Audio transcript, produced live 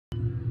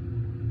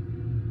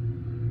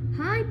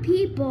Hi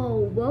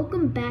people,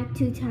 welcome back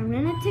to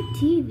Tyrannotech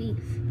TV.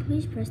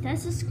 Please press that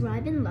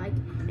subscribe and like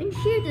and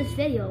share this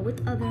video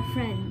with other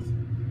friends.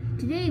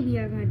 Today we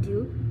are going to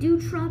do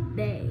Dewdrop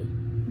Bay.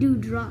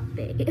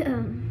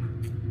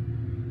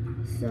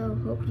 So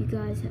hope you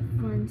guys have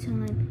fun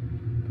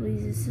time.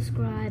 Please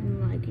subscribe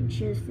and like and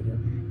share this video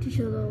to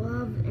show the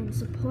love and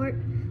support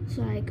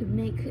so I could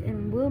make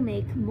and will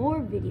make more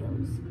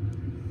videos.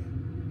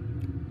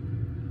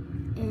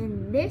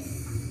 And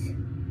this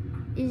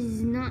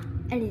is not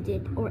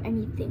edited or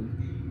anything.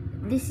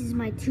 This is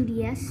my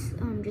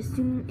 2DS. I'm just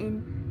zooming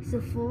in so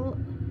full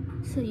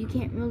so you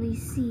can't really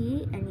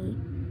see any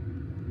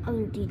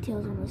other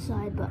details on the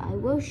side, but I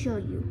will show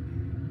you.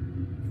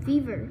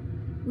 Fever.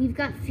 We've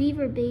got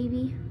fever,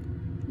 baby.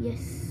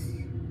 Yes.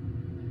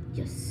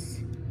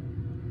 Yes.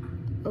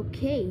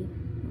 Okay.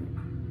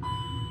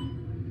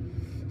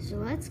 So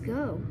let's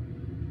go.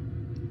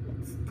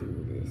 Let's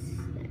do this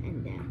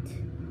and that.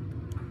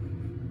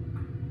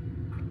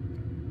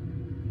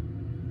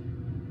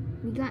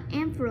 We got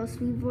Ampharos.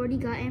 We've already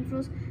got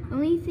Ampharos. The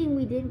only thing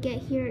we didn't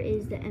get here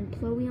is the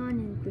Emploion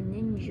and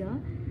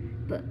Greninja,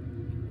 but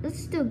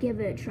let's still give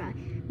it a try.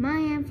 My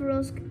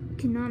Ampharos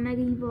cannot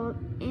Mega Evolve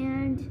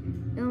and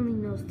it only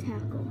knows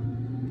Tackle,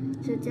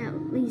 so it's at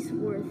least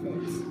worth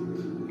it, as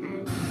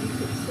you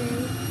could say.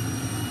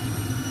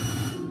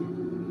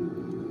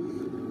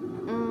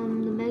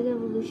 The Mega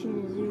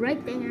Evolution is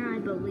right there, I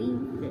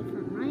believe, if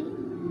I'm right.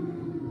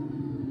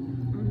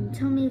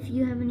 Tell me if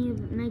you have any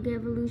Mega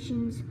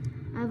Evolutions.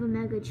 I have a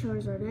Mega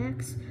Charizard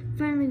X.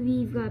 Finally,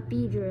 we've got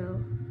Beedrill.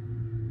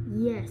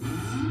 Yes.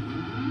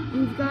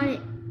 We've got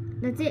it.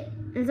 That's it.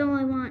 That's all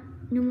I want.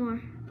 No more.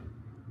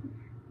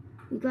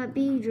 We got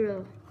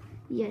Beedrill.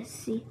 Yes,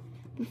 see?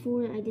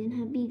 Before I didn't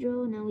have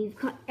Beedrill. Now we've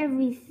got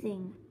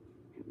everything.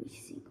 Every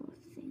single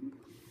thing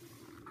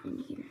in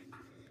here.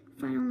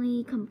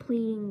 Finally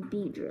completing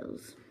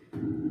Beedrills.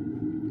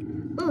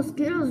 Oh,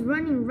 Skittle's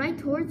running right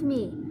towards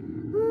me.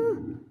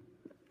 Woo.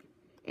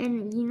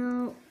 And, you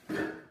know...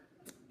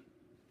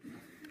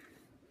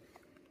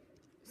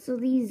 So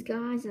these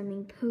guys, I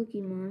mean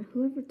Pokemon,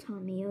 whoever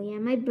taught me, oh yeah,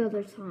 my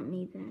brother taught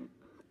me that.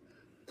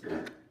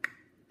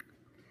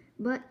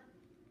 But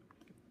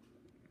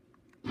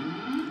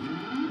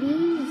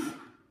these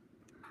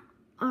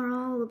are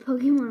all the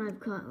Pokemon I've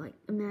caught. Like,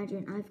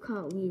 imagine I've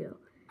caught Weedle.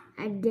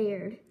 I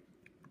dared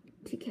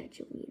to catch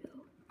a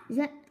Weedle. Is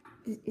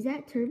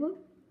that Turbo?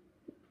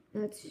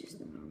 That's just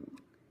normal.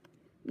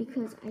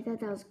 Because I thought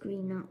that was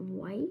green, not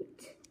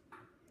white.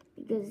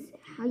 Because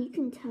how you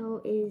can tell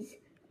is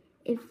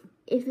if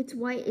it's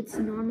white, it's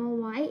normal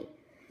white,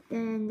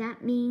 then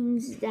that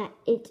means that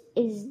it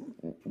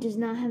does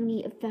not have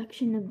any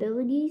affection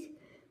abilities.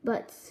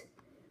 But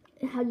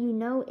how you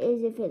know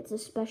is if it's a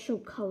special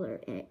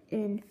color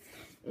and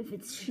if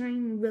it's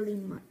shining really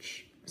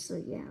much. So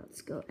yeah,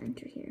 let's go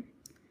enter here.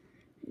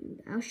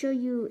 I'll show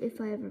you if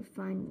I ever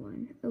find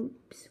one.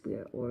 Oops, we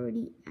are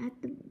already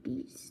at the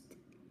beast.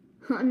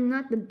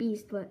 Not the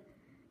beast, but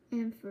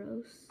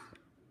Ampharos.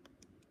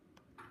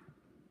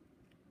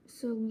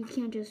 So we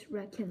can't just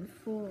wreck him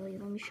fully.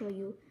 Let me show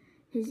you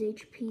his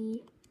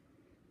HP.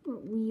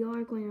 But we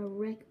are going to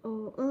wreck.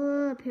 Oh,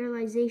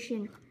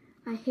 paralyzation.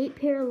 I hate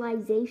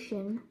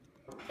paralyzation.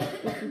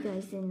 If you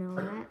guys didn't know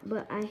that.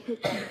 But I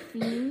hit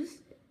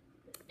confused.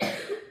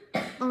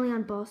 Only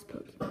on boss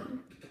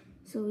Pokemon.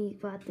 So we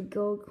got the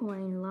gold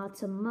coin.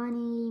 Lots of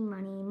money,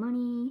 money,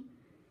 money.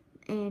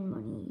 And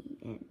money,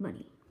 and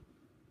money.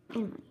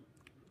 And money.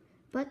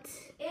 But.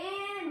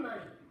 And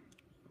money.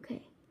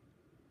 Okay.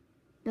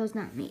 That was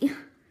not me.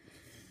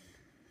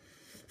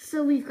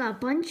 So we've got a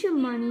bunch of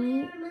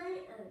money.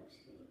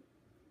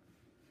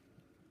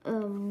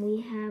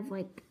 We have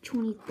like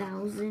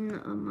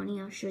 20,000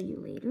 money. I'll show you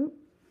later.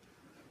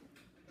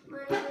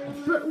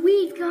 But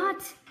we've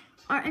got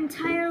our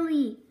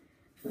finally,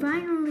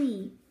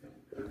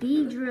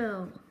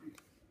 Beedrill.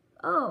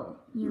 Oh,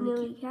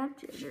 Nearly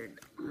captured.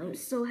 I'm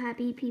so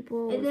happy,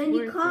 people. And then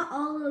you caught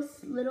all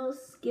those little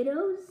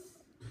Skittos?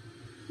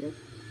 Yep.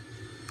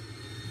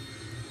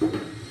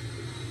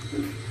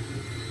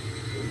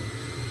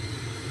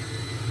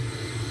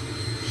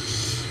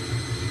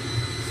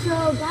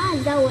 So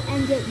guys, that will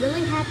end it.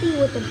 Really happy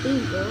with the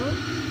Beedrill.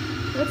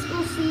 Let's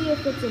go see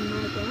if it's a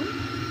Mega.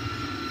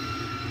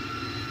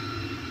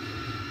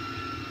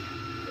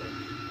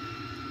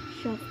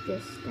 Shove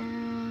this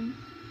down.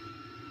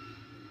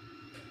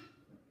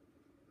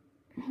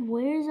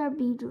 Where's our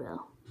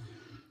Beedrill?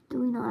 Do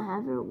we not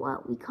have it or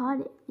what? We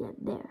caught it. Yeah,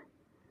 there.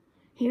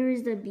 Here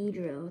is the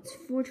Beedrill. It's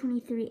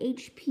 423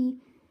 HP.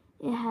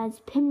 It has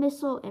Pin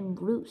Missile and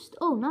Roost.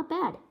 Oh, not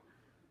bad,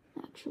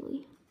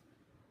 actually.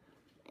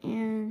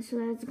 And so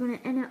that's going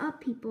to end it up,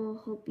 people.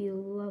 Hope you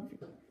loved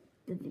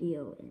the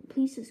video. And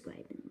please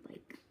subscribe and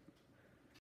like.